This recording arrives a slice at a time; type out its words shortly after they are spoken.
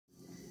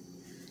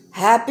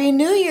Happy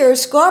New Year,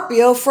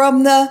 Scorpio,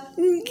 from the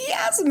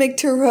Gasmic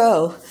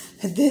Tarot.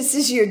 This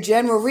is your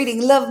general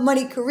reading, love,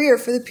 money, career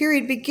for the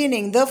period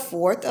beginning the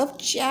 4th of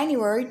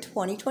January,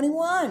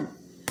 2021.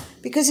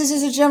 Because this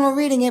is a general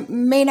reading, it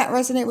may not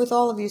resonate with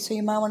all of you, so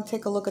you might want to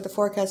take a look at the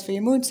forecast for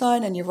your moon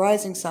sign and your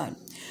rising sign.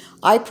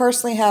 I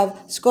personally have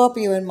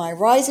Scorpio in my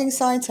rising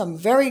sign, so I'm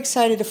very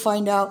excited to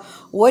find out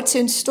what's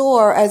in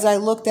store as I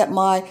looked at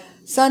my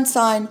sun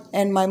sign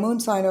and my moon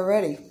sign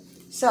already.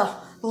 So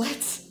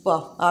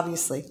well,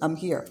 obviously, I'm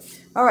here.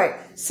 All right,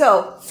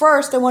 so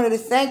first I wanted to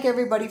thank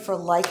everybody for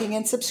liking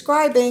and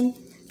subscribing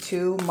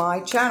to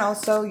my channel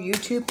so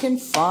YouTube can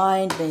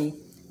find me.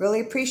 Really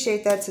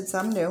appreciate that since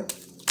I'm new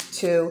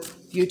to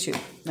YouTube,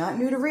 not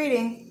new to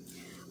reading.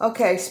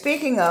 Okay,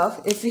 speaking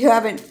of, if you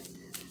haven't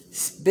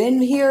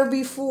been here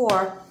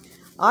before,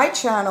 I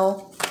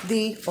channel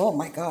the, oh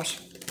my gosh,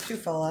 shoe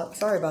fell out,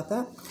 sorry about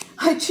that.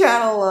 I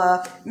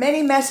channel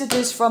many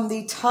messages from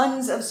the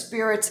tons of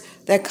spirits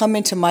that come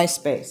into my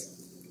space.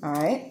 All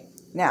right,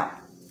 now,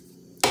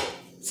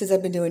 since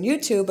I've been doing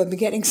YouTube, I've been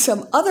getting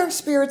some other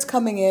spirits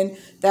coming in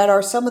that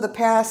are some of the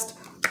past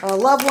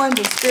loved ones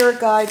and spirit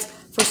guides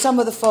for some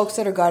of the folks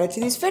that are guided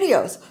to these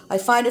videos. I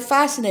find it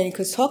fascinating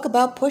because talk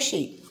about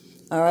pushy.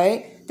 All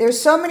right, there's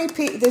so many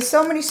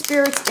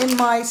spirits in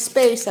my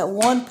space. At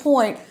one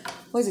point,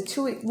 what was it,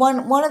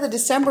 one of the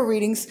December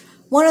readings,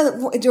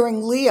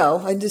 during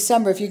Leo in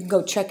December, if you can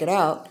go check it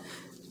out,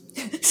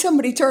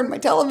 somebody turned my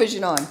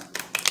television on.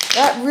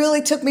 That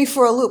really took me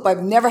for a loop.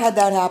 I've never had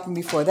that happen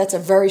before. That's a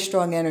very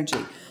strong energy.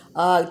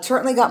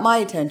 Certainly got my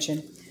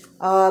attention.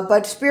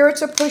 But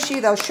spirits are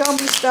pushy. They'll show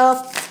me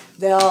stuff.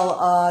 They'll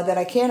that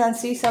I can't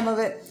unsee some of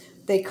it.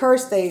 They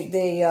curse. They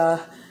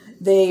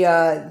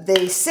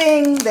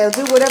sing. They'll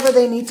do whatever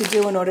they need to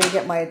do in order to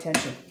get my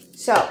attention.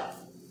 So,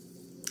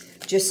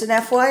 just an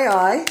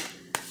FYI.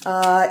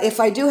 If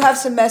I do have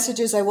some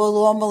messages, I will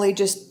normally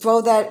just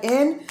throw that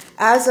in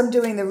as I'm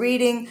doing the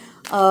reading.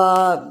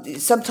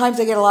 Sometimes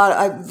I get a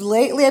lot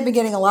lately I've been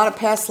getting a lot of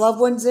past loved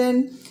ones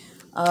in.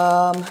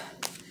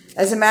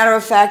 As a matter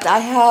of fact, I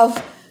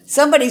have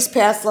somebody's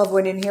past loved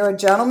one in here, a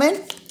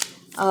gentleman.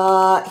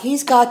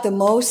 He's got the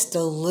most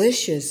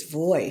delicious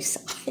voice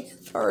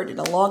I've heard in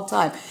a long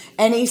time.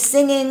 And he's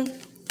singing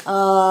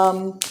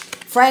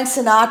Frank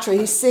Sinatra.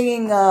 He's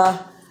singing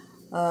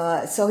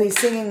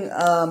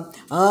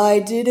I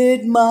did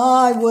it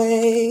my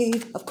way.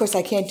 Of course,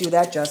 I can't do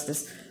that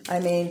justice. I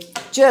mean,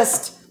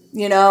 just,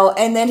 you know,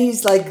 and then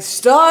he's like,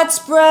 start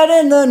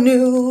spreading the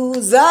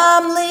news,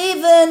 I'm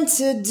leaving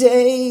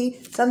today.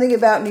 Something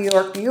about New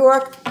York, New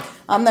York.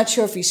 I'm not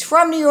sure if he's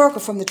from New York or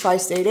from the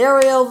tri-state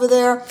area over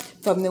there,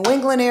 from the New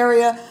England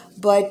area,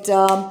 but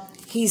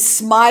he's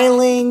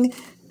smiling.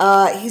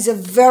 He's a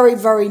very,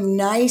 very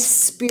nice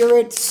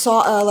spirit,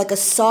 like a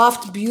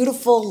soft,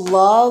 beautiful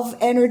love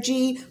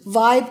energy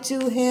vibe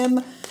to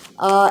him.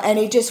 And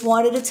he just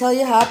wanted to tell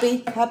you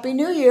Happy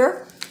New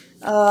Year.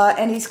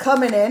 And he's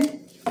coming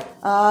in.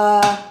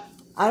 I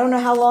don't know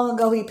how long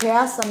ago he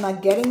passed. I'm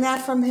not getting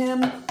that from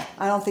him.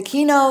 I don't think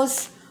he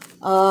knows.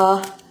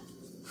 But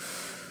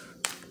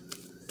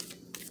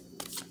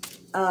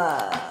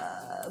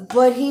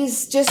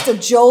he's just a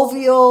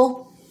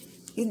jovial,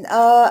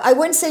 I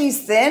wouldn't say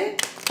he's thin,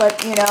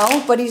 but, you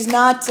know, but he's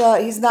not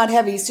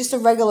heavy. He's just a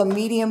regular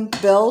medium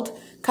build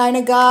kind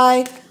of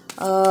guy.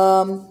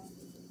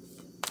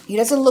 He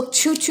doesn't look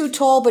too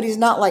tall, but he's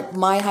not like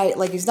my height.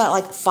 Like, he's not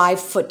like 5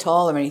 foot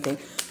tall or anything.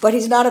 But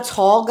he's not a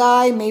tall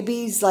guy.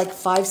 Maybe he's like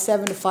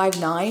 5'7" to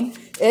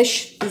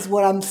 5'9"-ish is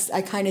what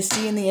I kind of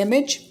see in the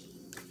image.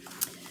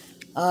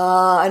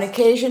 And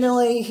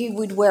occasionally he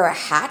would wear a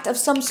hat of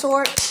some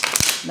sort,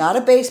 not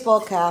a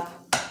baseball cap.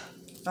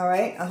 All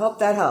right, I hope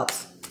that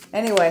helps.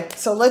 Anyway,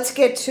 so let's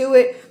get to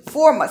it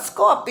for my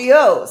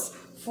Scorpios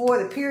for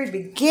the period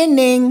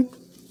beginning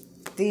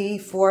the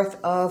 4th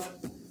of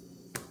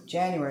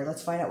January.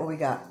 Let's find out what we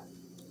got.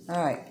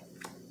 All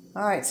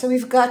right, so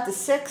we've got the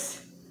 6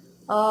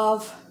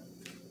 of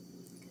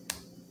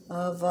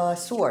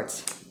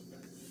Swords,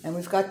 and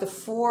we've got the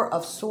 4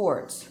 of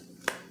Swords.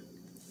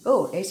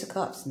 Oh, Ace of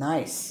Cups,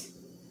 nice.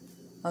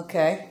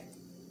 Okay.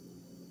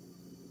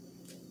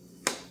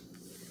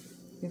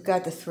 We've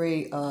got the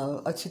 2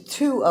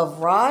 of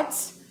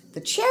Rods, the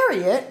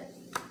Chariot.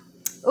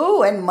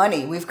 Oh, and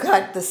money. We've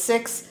got the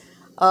 6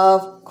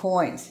 of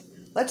Coins.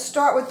 Let's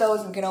start with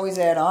those. We can always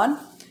add on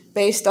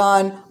based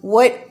on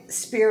what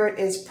spirit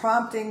is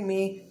prompting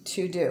me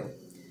to do.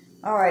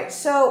 All right,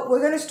 so we're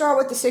going to start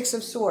with the 6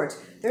 of Swords.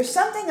 There's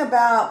something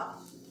about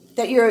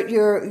that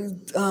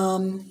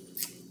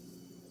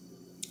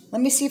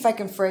let me see if I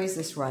can phrase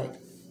this right.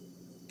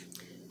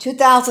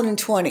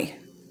 2020.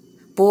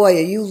 Boy,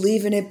 are you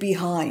leaving it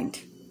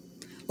behind.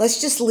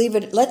 Let's just leave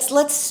it.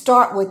 Let's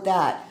start with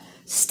that.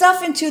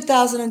 Stuff in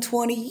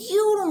 2020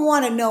 you don't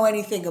want to know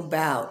anything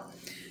about.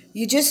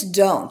 You just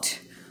don't.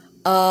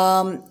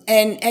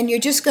 And you're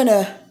just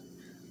gonna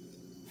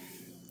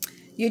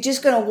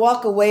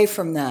walk away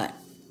from that.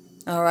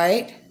 All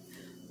right?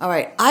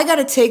 I got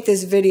to take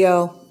this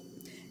video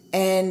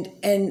and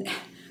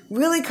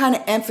really kind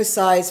of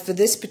emphasize for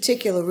this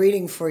particular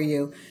reading for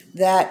you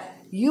that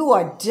you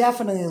are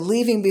definitely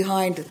leaving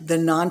behind the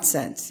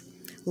nonsense,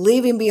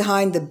 leaving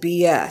behind the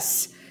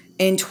BS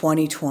in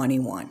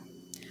 2021.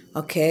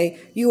 Okay?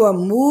 You are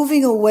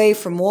moving away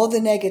from all the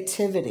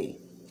negativity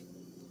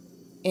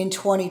in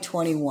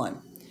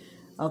 2021.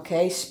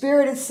 Okay?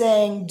 Spirit is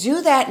saying,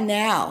 do that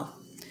now.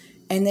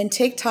 And then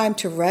take time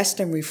to rest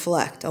and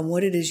reflect on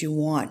what it is you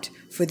want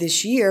for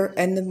this year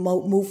and then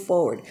move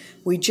forward.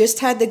 We just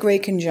had the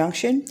Great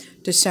Conjunction,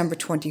 December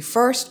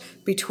 21st,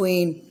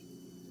 between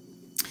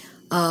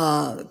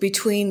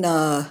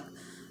the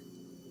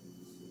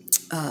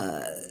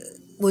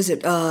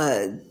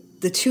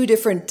two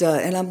different,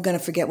 and I'm going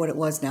to forget what it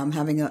was now. I'm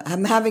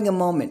having a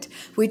moment.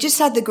 We just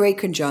had the Great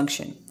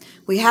Conjunction.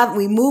 We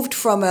moved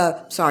from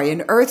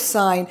an earth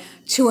sign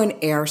to an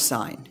air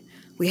sign.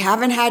 We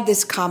haven't had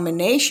this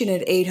combination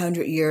in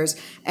 800 years,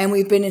 and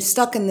we've been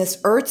stuck in this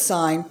earth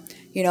sign.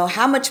 You know,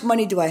 how much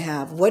money do I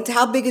have?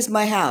 How big is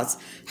my house?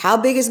 How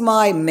big is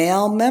my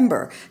male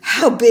member?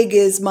 How big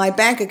is my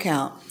bank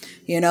account?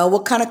 You know,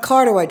 what kind of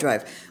car do I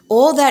drive?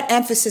 All that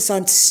emphasis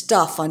on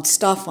stuff.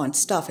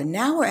 And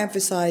now we're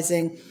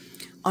emphasizing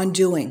on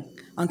doing,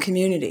 on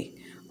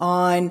community,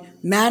 on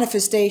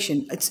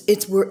manifestation. It's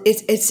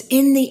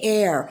in the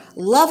air.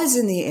 Love is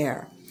in the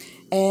air.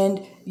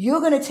 And you're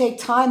going to take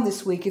time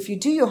this week, if you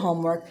do your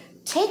homework,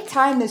 take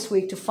time this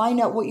week to find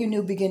out what your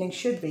new beginning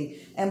should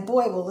be. And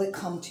boy, will it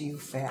come to you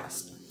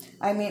fast.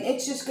 I mean,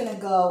 it's just going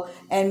to go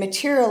and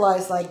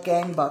materialize like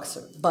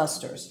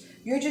gangbusters.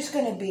 You're just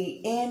going to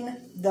be in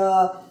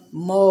the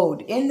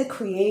mode, in the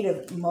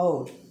creative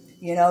mode.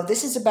 You know,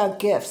 this is about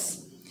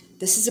gifts.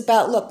 This is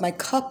about, look, my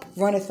cup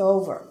runneth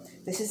over.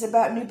 This is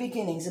about new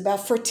beginnings,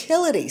 about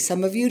fertility.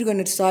 Some of you are going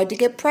to decide to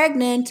get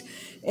pregnant,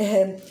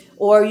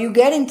 or you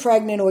getting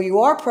pregnant, or you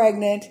are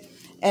pregnant,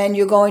 and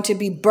you're going to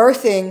be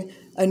birthing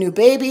a new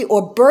baby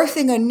or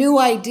birthing a new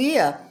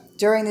idea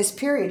during this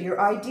period.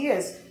 Your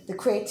ideas, the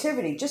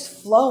creativity,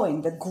 just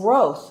flowing, the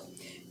growth,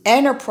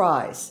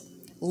 enterprise,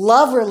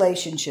 love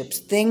relationships,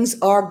 things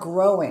are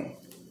growing.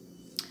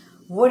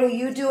 What are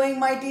you doing,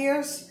 my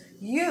dears?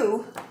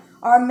 You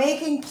are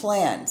making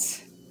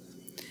plans,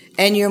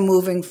 and you're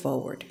moving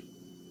forward.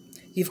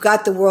 You've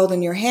got the world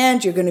in your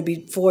hand. You're going to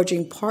be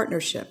forging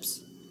partnerships.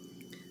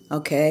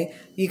 Okay?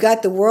 You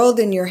got the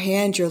world in your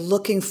hand. You're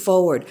looking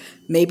forward.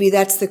 Maybe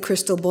that's the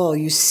crystal ball.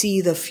 You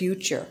see the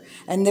future.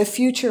 And the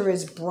future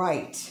is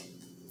bright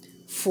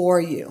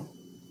for you.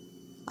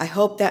 I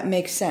hope that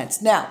makes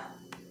sense. Now,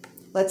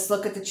 let's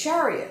look at the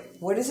Chariot.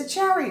 What is a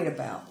Chariot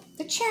about?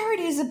 The Chariot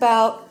is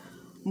about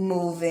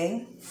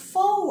moving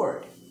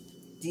forward.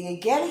 Do you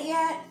get it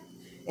yet?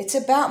 It's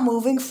about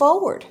moving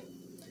forward.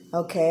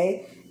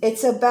 Okay?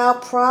 It's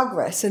about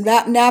progress and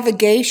about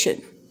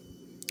navigation,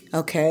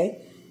 okay?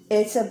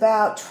 It's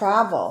about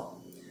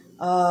travel,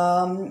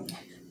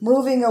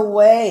 moving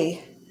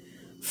away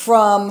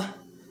from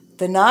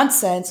the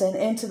nonsense and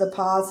into the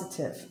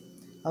positive,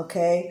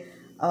 okay?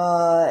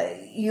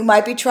 You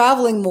might be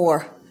traveling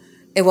more.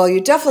 Well,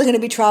 you're definitely going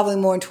to be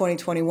traveling more in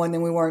 2021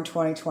 than we were in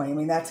 2020. I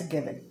mean, that's a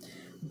given.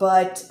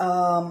 But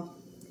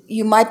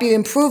you might be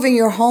improving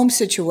your home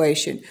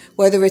situation,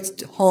 whether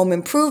it's home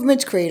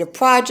improvements, creative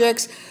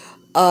projects,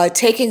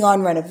 taking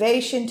on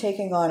renovation,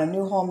 taking on a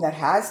new home that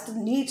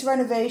needs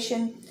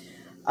renovation.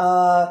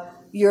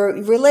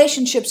 Your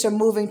relationships are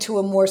moving to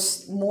a more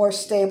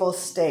stable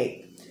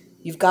state.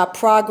 You've got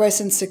progress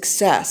and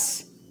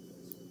success,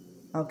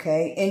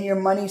 okay, in your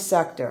money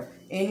sector,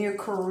 in your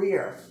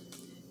career,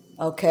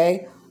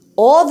 okay?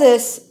 All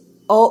this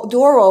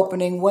door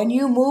opening when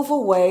you move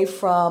away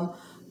from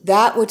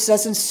that which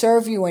doesn't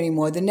serve you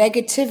anymore, the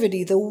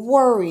negativity, the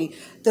worry,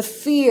 the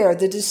fear,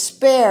 the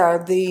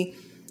despair, the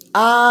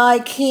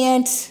I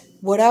can't,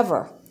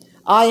 whatever.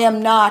 I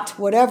am not,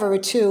 whatever,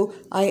 to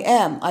I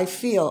am, I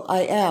feel,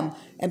 I am,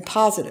 and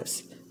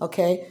positives,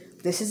 okay?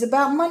 This is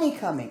about money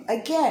coming.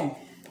 Again,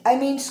 I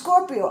mean,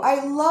 Scorpio,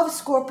 I love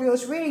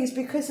Scorpio's readings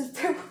because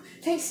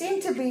they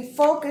seem to be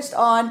focused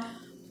on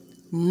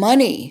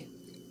money.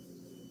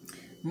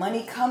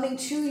 Money coming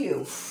to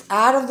you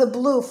out of the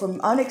blue from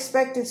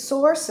unexpected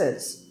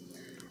sources.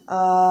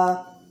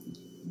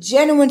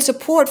 Genuine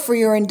support for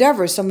your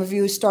endeavors. Some of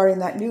you are starting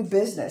that new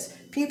business.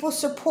 People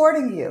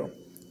supporting you,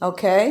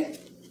 okay?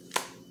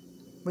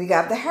 We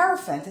got the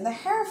Hierophant. And the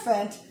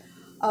Hierophant,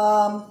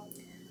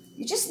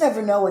 you just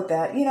never know what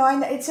that, you know,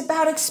 and it's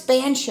about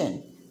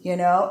expansion, you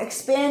know,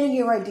 expanding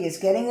your ideas,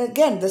 getting,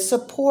 again, the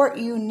support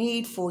you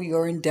need for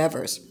your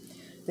endeavors.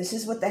 This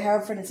is what the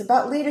Hierophant, it's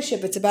about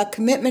leadership. It's about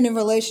commitment in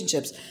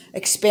relationships,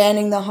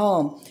 expanding the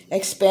home,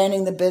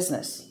 expanding the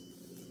business.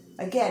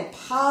 Again,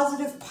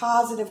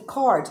 positive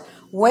cards.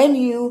 When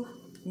you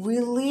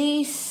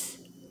release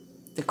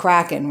the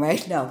Kraken,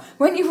 right? No.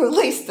 When you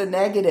release the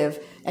negative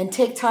and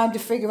take time to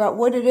figure out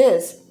what it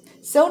is,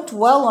 don't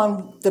dwell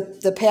on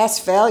the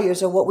past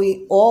failures or what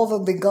we all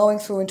have been going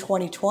through in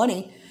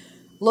 2020.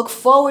 Look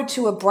forward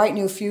to a bright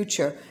new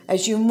future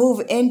as you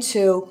move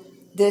into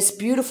this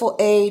beautiful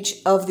age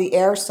of the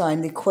air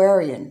sign, the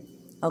Aquarian,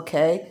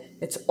 okay?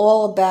 It's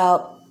all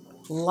about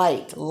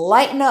light.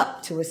 Lighten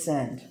up to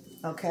ascend.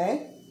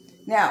 Okay?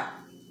 Now,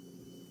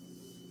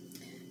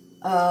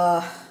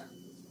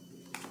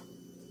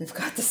 we've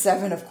got the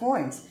Seven of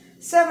Coins.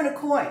 Seven of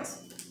Coins.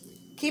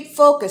 Keep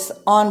focused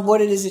on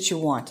what it is that you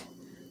want.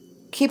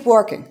 Keep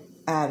working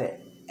at it,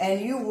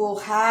 and you will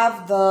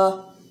have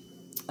the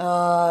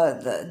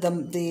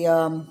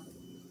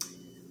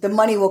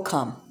money will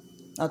come.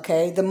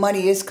 Okay, the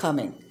money is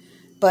coming,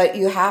 but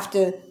you have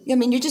to. I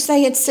mean, you just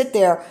can't sit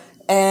there,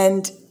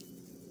 and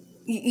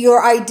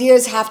your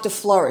ideas have to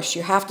flourish.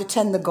 You have to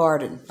tend the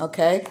garden.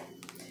 Okay,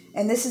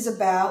 and this is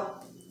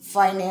about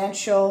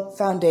financial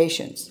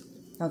foundations.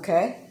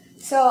 Okay,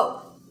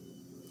 so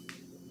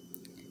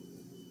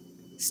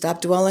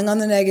stop dwelling on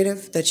the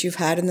negative that you've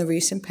had in the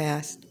recent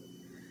past.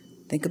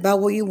 Think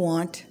about what you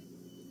want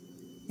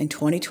in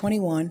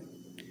 2021,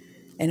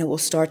 and it will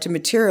start to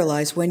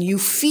materialize when you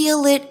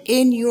feel it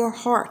in your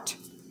heart.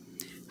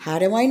 How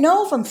do I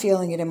know if I'm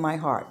feeling it in my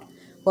heart?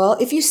 Well,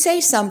 if you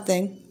say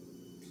something,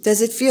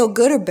 does it feel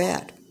good or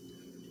bad?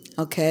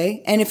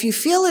 Okay? And if you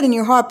feel it in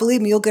your heart,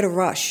 believe me, you'll get a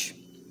rush.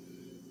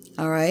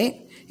 All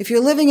right? If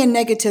you're living in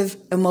negative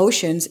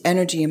emotions,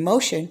 energy,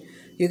 emotion,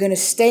 you're going to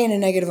stay in a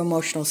negative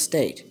emotional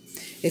state.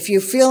 If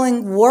you're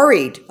feeling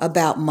worried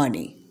about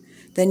money,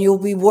 then you'll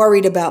be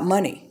worried about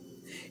money.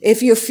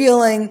 If you're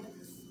feeling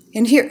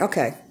in here,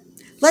 okay,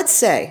 let's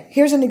say,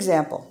 here's an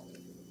example.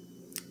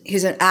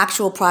 Here's an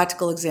actual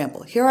practical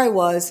example. Here I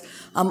was,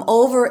 I'm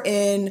over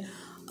in,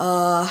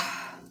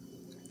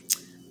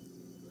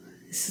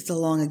 this is a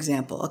long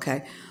example,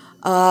 okay.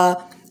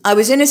 I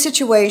was in a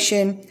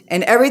situation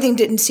and everything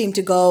didn't seem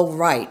to go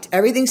right.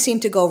 Everything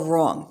seemed to go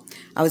wrong.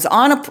 I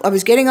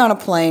was getting on a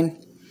plane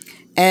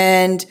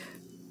and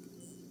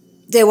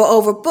they were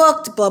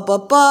overbooked, blah, blah,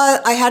 blah.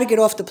 I had to get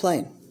off the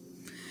plane.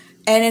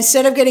 And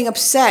instead of getting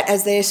upset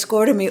as they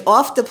escorted me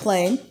off the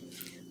plane,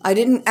 I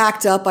didn't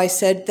act up. I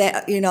said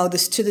that,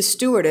 this to the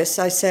stewardess.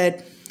 I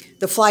said,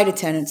 the flight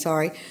attendant,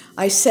 sorry.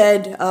 I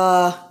said,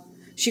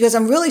 she goes,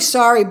 I'm really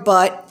sorry,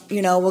 but,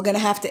 we're going to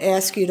have to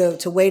ask you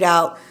to wait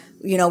out.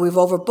 We've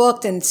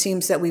overbooked and it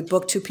seems that we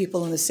booked 2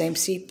 people in the same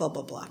seat, blah,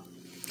 blah, blah.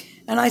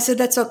 And I said,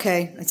 that's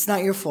okay. It's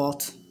not your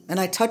fault. And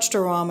I touched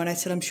her arm and I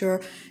said, I'm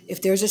sure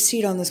if there's a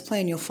seat on this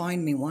plane, you'll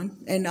find me one.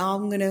 And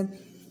I'm going to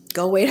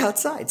go wait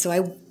outside. So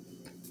I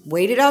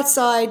waited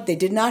outside. They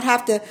did not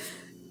have to,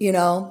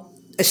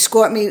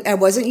 escort me. I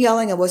wasn't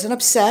yelling. I wasn't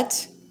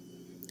upset.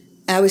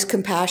 I was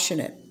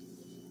compassionate.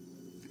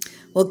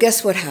 Well,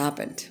 guess what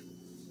happened?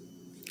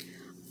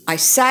 I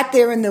sat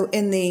there in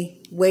the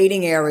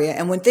waiting area.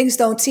 And when things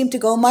don't seem to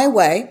go my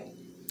way,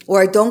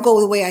 or don't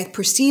go the way I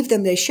perceive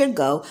them they should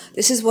go,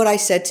 this is what I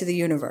said to the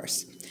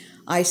universe.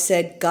 I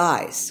said,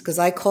 guys, because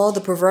I called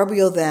the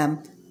proverbial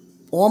them,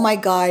 all my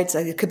guides,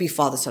 it could be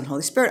Father, Son,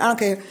 Holy Spirit, I don't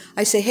care.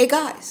 I say, hey,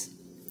 guys,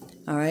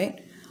 all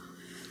right?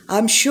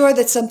 I'm sure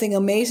that something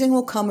amazing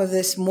will come of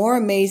this, more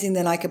amazing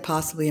than I could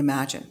possibly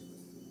imagine.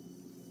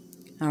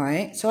 All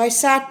right? So I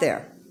sat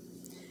there,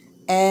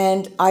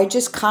 and I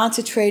just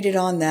concentrated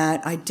on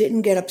that. I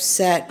didn't get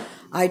upset.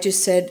 I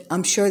just said,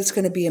 I'm sure it's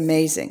going to be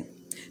amazing.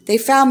 They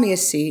found me a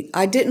seat.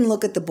 I didn't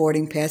look at the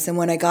boarding pass, and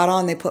when I got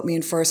on, they put me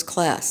in first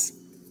class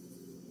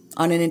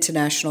on an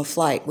international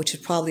flight, which is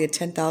probably a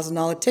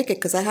 $10,000 ticket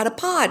because I had a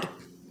pod.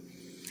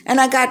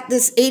 And I got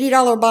this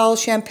 $80 bottle of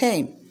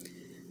champagne.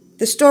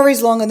 The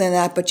story's longer than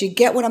that, but you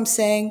get what I'm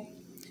saying?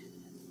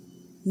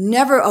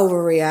 Never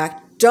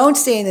overreact. Don't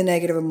stay in the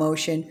negative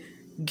emotion.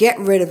 Get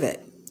rid of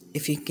it.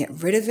 If you can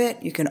get rid of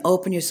it, you can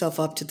open yourself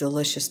up to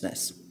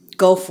deliciousness.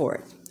 Go for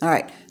it. All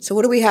right, so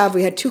what do we have?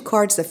 We had 2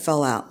 cards that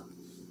fell out.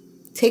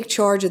 Take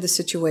charge of the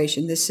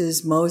situation. This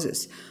is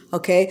Moses,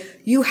 okay?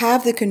 You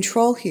have the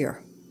control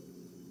here.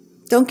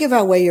 Don't give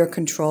away your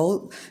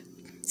control.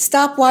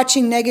 Stop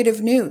watching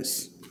negative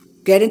news.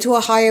 Get into a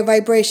higher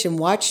vibration.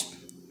 Watch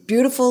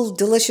beautiful,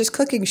 delicious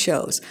cooking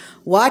shows.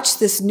 Watch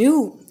this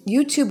new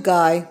YouTube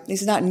guy.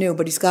 He's not new,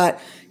 but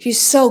he's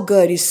so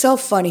good. He's so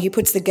funny. He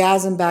puts the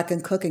gasm back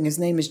in cooking. His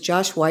name is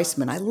Josh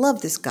Weissman. I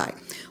love this guy.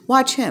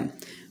 Watch him.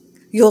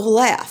 You'll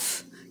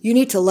laugh. You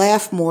need to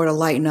laugh more to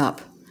lighten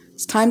up.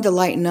 It's time to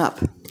lighten up,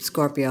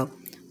 Scorpio.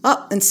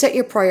 Oh, and set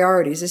your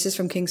priorities. This is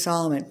from King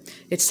Solomon.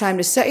 It's time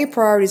to set your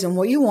priorities on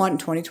what you want in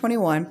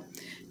 2021.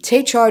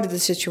 Take charge of the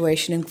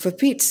situation, and for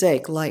Pete's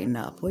sake, lighten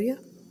up, will you?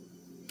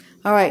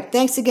 All right,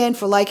 thanks again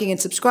for liking and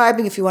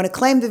subscribing. If you want to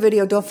claim the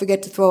video, don't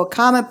forget to throw a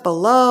comment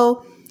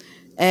below.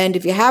 And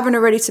if you haven't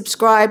already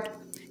subscribed,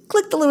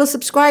 click the little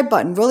subscribe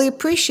button. Really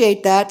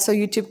appreciate that so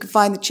YouTube can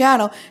find the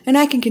channel and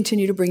I can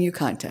continue to bring you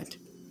content.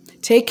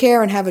 Take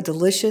care and have a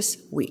delicious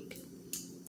week.